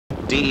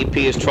DEP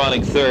is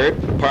trotting third.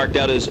 Parked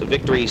out is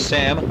Victory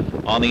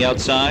Sam. On the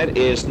outside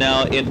is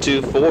now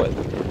into fourth.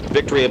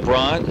 Victory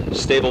Abroad,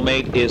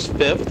 stablemate, is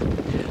fifth.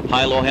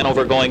 High-Low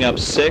Hanover going up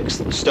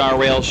sixth. Star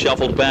Rail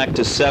shuffled back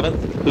to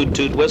seventh. Hoot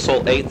Toot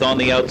Whistle eighth on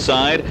the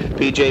outside.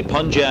 PJ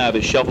Punjab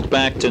is shuffled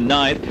back to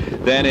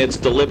ninth. Then it's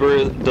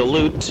Deliver the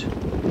Loot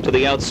to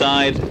the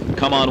outside.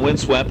 Come On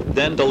Windswept.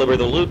 Then Deliver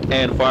the Loot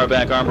and Far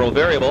Back Armrow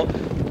Variable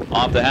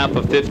off the half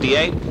of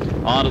 58.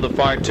 Onto the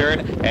far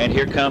turn, and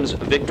here comes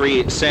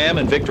Victory Sam,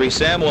 and Victory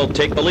Sam will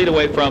take the lead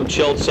away from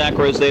Chilled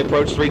Sakura as they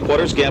approach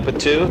three-quarters, gap at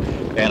 2,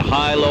 and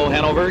High-Low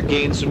Hanover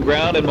gains some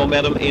ground and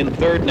momentum in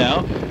third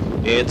now.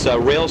 It's a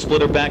Rail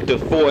Splitter back to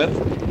fourth.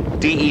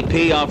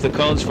 DEP off the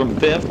cones from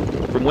fifth.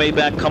 From way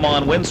back, Come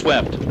On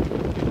Windswept.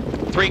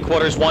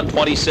 Three-quarters,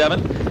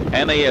 127,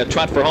 and they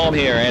trot for home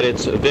here, and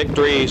it's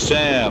Victory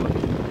Sam.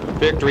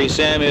 Victory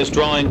Sam is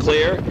drawing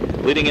clear.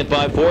 Leading it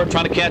by 4,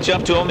 trying to catch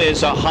up to him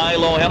is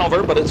High-Low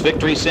Hanover, but it's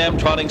Victory Sam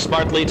trotting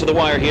smartly to the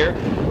wire here.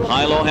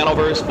 High-Low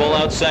Hanover is full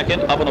out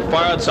second. Up on the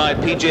far outside,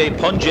 PJ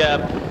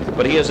Punjab,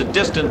 but he is a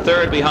distant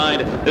third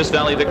behind this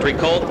Valley Victory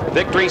colt.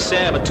 Victory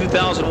Sam, a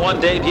 2001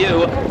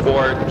 debut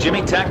for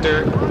Jimmy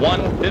Takter,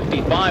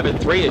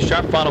 155-3, a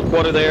sharp final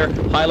quarter there.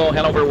 High-Low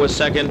Hanover was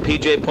second,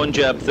 PJ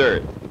Punjab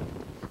third.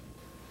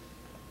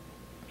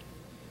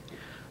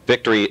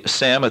 Victory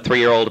Sam, a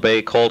 3-year-old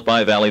bay colt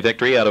by Valley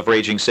Victory out of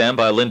Raging Sam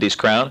by Lindy's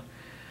Crown.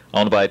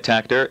 Owned by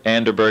Takter,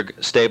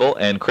 Anderberg Stable,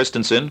 and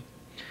Christensen.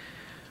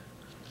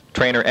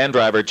 Trainer and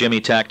driver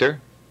Jimmy Takter.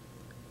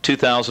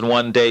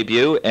 2001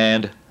 debut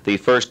and the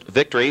first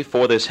victory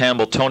for this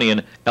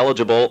Hambletonian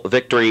eligible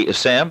Victory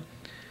Sam.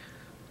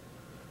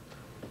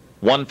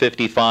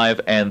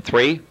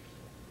 155-3.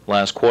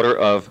 Last quarter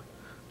of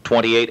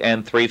 28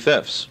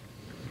 3/5.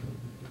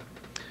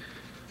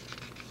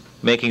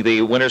 Making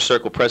the winner's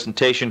circle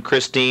presentation,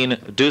 Christine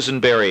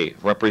Dusenberry,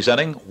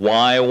 representing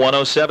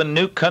Y107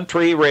 New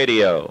Country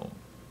Radio.